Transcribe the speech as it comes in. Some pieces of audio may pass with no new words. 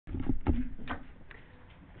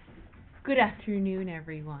Good afternoon,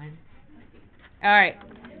 everyone. Alright,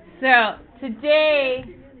 so today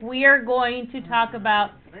we are going to talk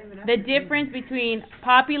about the difference between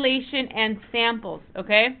population and samples,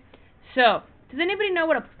 okay? So, does anybody know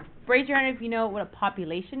raise your hand if you know what a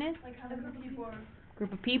population is? Like how many people are...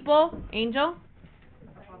 Group of people. Angel?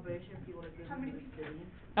 A population of people that live in the city.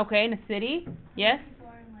 Okay, in a city. Yes?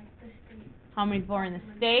 How many people are in the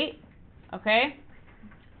state? Okay.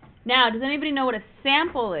 Now, does anybody know what a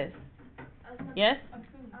sample is? Yes?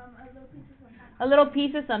 A little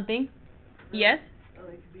piece of something. Yes? Oh,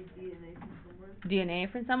 it could be DNA from somewhere.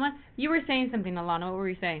 DNA from someone? You were saying something, Alana. What were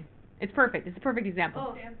you saying? It's perfect. It's a perfect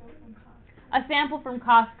example. Oh. A sample from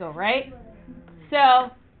Costco, right?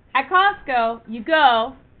 So, at Costco, you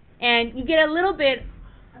go and you get a little bit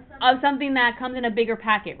of something that comes in a bigger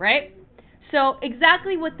packet, right? So,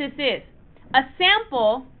 exactly what this is. A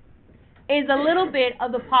sample is a little bit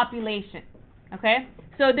of the population, okay?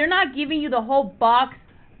 So, they're not giving you the whole box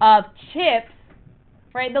of chips,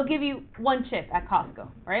 right? They'll give you one chip at Costco,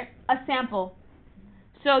 right? A sample.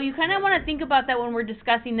 So, you kind of want to think about that when we're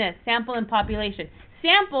discussing this, sample and population.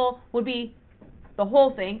 Sample would be the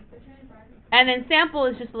whole thing, and then sample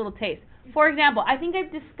is just a little taste. For example, I think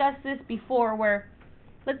I've discussed this before where,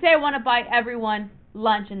 let's say I want to buy everyone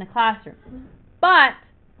lunch in the classroom, but,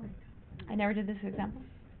 I never did this example,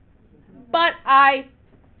 but I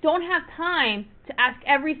don't have time to ask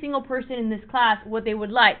every single person in this class what they would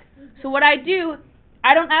like. So what I do,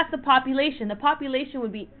 I don't ask the population. The population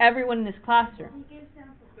would be everyone in this classroom.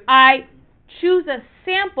 I choose a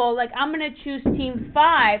sample, like I'm going to choose Team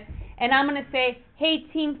 5, and I'm going to say, hey,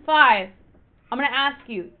 Team 5, I'm going to ask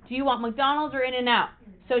you, do you want McDonald's or In-N-Out?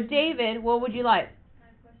 So, David, what would you like?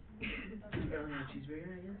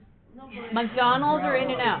 McDonald's or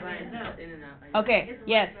In-N-Out? Okay,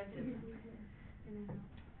 yes.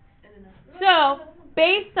 So,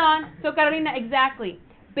 Carolina, exactly.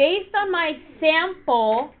 Based on my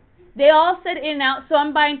sample, they all said In-N-Out, so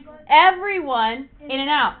I'm buying everyone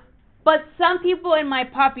In-N-Out. But some people in my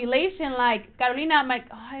population, like Carolina, I'm like,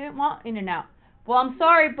 oh, I didn't want In-N-Out. Well, I'm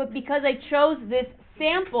sorry, but because I chose this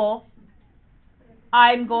sample,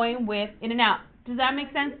 I'm going with In-N-Out. Does that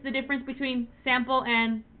make sense, the difference between sample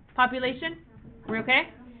and population? We're okay?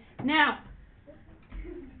 Now,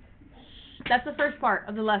 that's the first part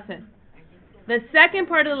of the lesson. The second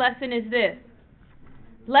part of the lesson is this.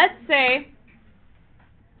 Let's say,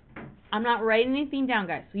 I'm not writing anything down,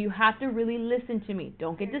 guys, so you have to really listen to me.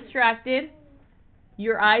 Don't get distracted.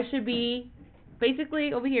 Your eyes should be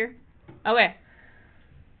basically over here. Okay.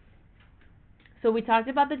 So we talked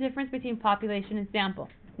about the difference between population and sample.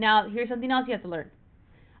 Now, here's something else you have to learn.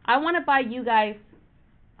 I want to buy you guys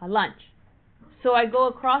a lunch. So I go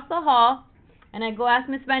across the hall, and I go ask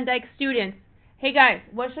Miss Van Dyke's students, hey guys,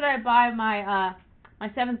 what should I buy my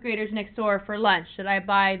 7th graders next door for lunch? Should I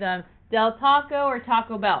buy them Del Taco or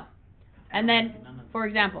Taco Bell? And then, for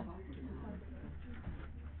example,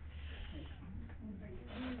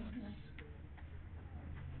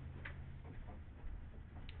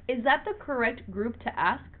 is that the correct group to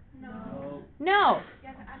ask? No. No.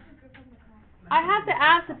 I have to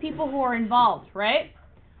ask the people who are involved, right?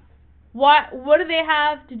 What do they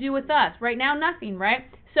have to do with us? Right now, nothing, right?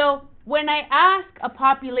 So, when I ask a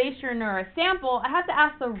population or a sample, I have to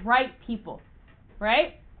ask the right people,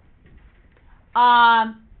 right?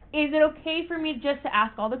 Is it okay for me just to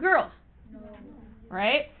ask all the girls? No.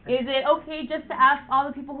 Right? Is it okay just to ask all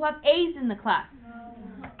the people who have A's in the class?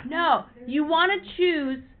 No. You want to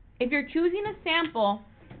choose, if you're choosing a sample,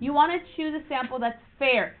 you want to choose a sample that's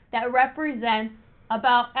fair, that represents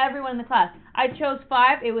about everyone in the class. I chose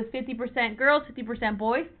 5. It was 50% girls, 50%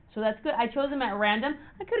 boys, so that's good. I chose them at random.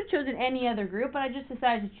 I could have chosen any other group, but I just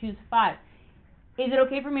decided to choose 5. Is it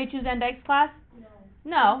okay for me to choose Van Dyke's class?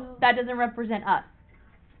 No, that doesn't represent us.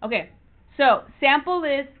 Okay, so sample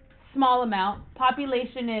is small amount,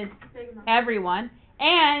 population is everyone,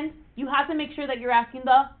 and you have to make sure that you're asking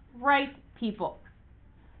the right people.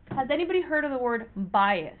 Has anybody heard of the word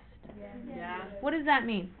biased? Yeah. What does that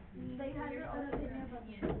mean? They have their own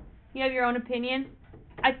opinion. You have your own opinion?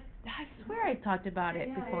 I swear I talked about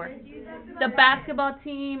it before. The basketball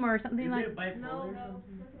team or something like that? No.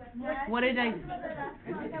 What did I...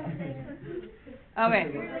 Okay.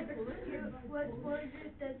 What sport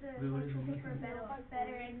does the coach prefer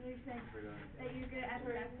better, and you said that you're good at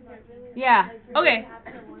the basketball team. Yeah. Okay.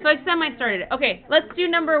 So I semi-started it. Okay, let's do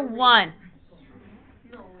number 1.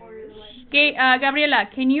 Okay, Gabriela,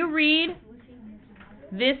 can you read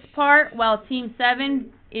this part while Team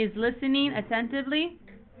 7 is listening attentively?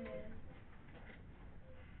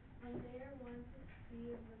 The mayor wants to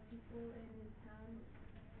see the people in his town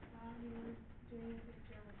while he was doing his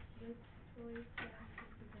job. Which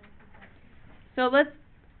So let's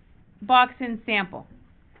box in sample.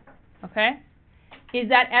 Okay? Is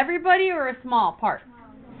that everybody or a small part?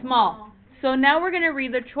 Small. So now we're going to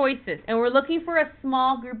read the choices. And we're looking for a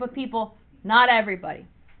small group of people, not everybody.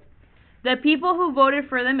 The people who voted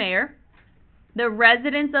for the mayor, the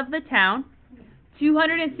residents of the town,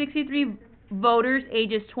 263 voters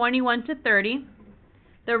ages 21 to 30,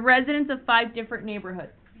 the residents of 5 different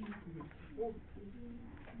neighborhoods.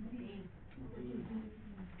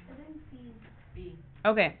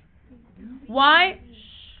 Okay. Why?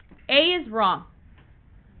 A is wrong.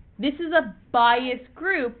 This is a biased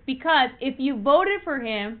group because if you voted for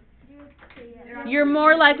him, you're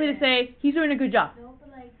more likely to say he's doing a good job.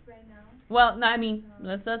 Well, no, I mean,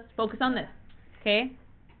 let's focus on this. Okay?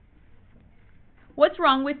 What's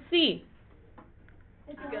wrong with C?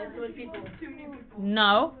 Because too many people.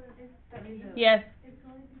 No. Yes.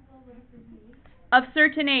 Of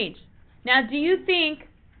certain age. Now, do you think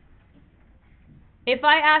if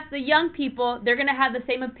I ask the young people, they're going to have the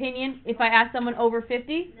same opinion if I ask someone over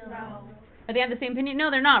 50? No. Are they have the same opinion?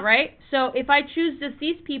 No, they're not, right? So if I choose just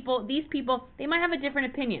these people, they might have a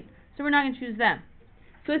different opinion. So we're not going to choose them.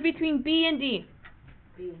 So it's between B and D.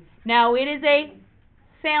 B. Now, it is a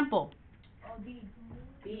sample. B.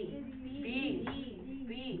 B.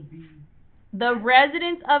 The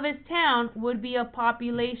residents of his town would be a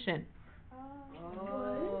population.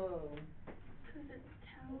 Oh.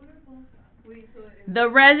 The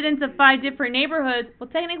residents of 5 different neighborhoods, well,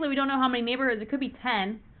 technically we don't know how many neighborhoods. It could be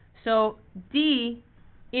 10. So D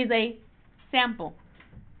is a sample.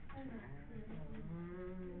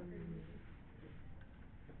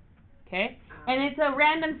 Okay? And it's a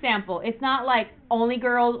random sample. It's not like only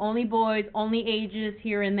girls, only boys, only ages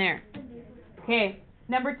here and there. Okay.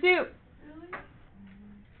 Number 2.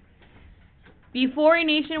 Before a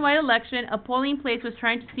nationwide election, a polling place was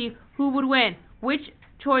trying to see who would win. Which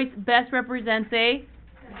choice best represents a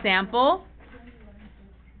sample?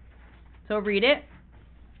 So read it.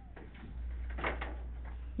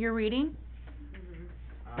 You're reading?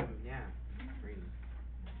 Yeah. Reading.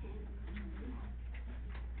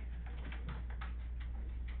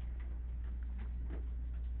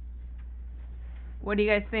 What do you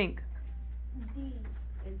guys think?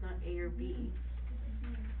 It's not A or B.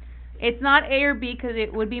 It's not A or B because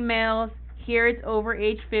it would be males. Here it's over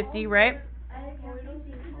age 50, right?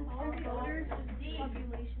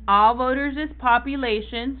 All voters is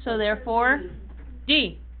population, so therefore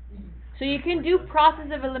D. So you can do process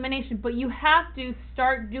of elimination, but you have to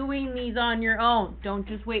start doing these on your own. Don't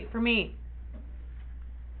just wait for me.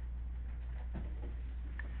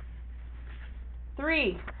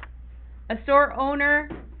 3. A store owner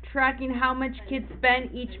tracking how much kids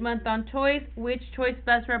spend each month on toys. Which choice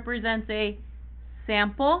best represents a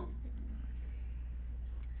sample?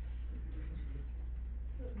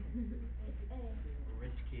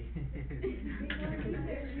 Rich kid.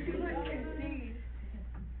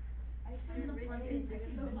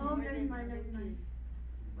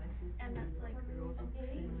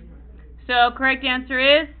 So correct answer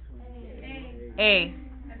is A.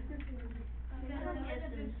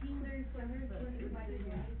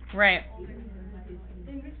 Right.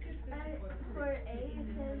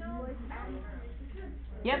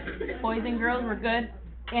 Yep. Boys and girls were good.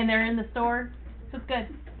 And they're in the store. So it's good.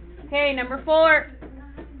 Okay, number 4.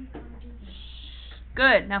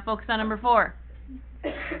 Good. Now focus on number 4.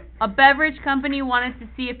 A beverage company wanted to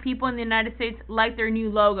see if people in the United States like their new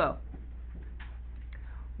logo.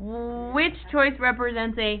 Which choice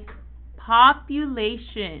represents a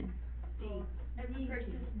population?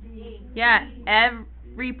 Yeah,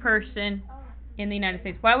 every person in the United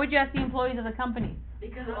States. Why would you ask the employees of the company?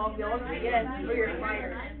 Because of all the others, yes, or you're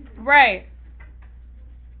fired. Right.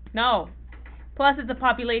 No. Plus it's a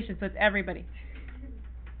population, so it's everybody.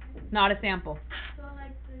 Not a sample. So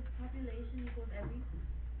like the population equals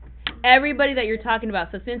Everybody that you're talking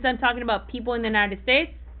about. So since I'm talking about people in the United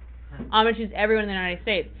States, I'm going to choose everyone in the United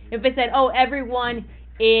States. If it said, oh, everyone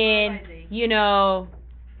in,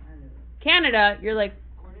 Canada, you're like,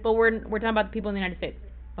 but we're talking about the people in the United States.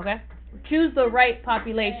 Okay? Choose the right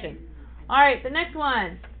population. Alright, the next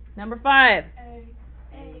one. Number 5.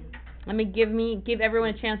 Let me give everyone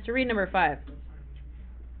a chance to read number 5.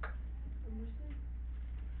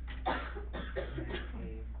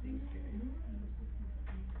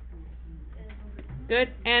 Good.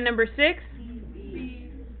 And number 6?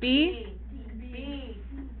 B.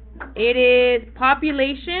 It is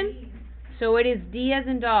population, so it is D as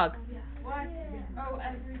in dog. What? Oh,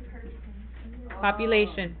 every person.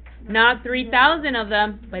 Population. Not 3,000 of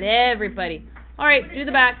them, but everybody. Alright, do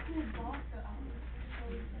the back.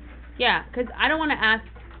 Yeah, because I don't want to ask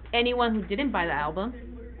anyone who didn't buy the album.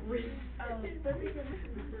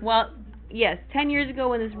 Well, yes, 10 years ago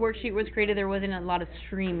when this worksheet was created, there wasn't a lot of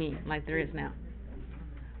streaming like there is now.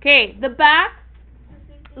 Okay, the back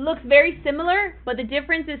looks very similar, but the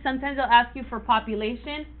difference is sometimes they'll ask you for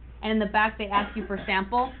population, and in the back they ask you for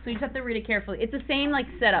sample, so you just have to read it carefully. It's the same like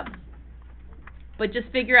setup, but just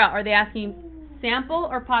figure out, are they asking sample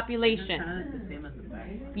or It's population? kind of the same as the back.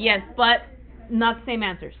 Yes, but not the same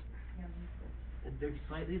answers. They're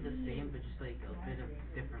slightly the same, but just like a bit of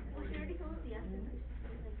different wording.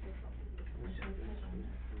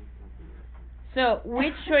 So,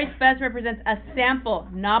 which choice best represents a sample,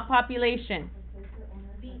 not population?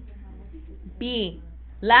 B.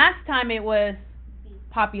 Last time it was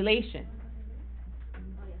population.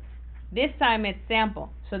 This time it's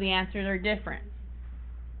sample, so the answers are different.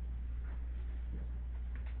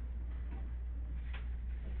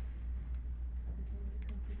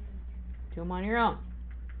 Do them on your own.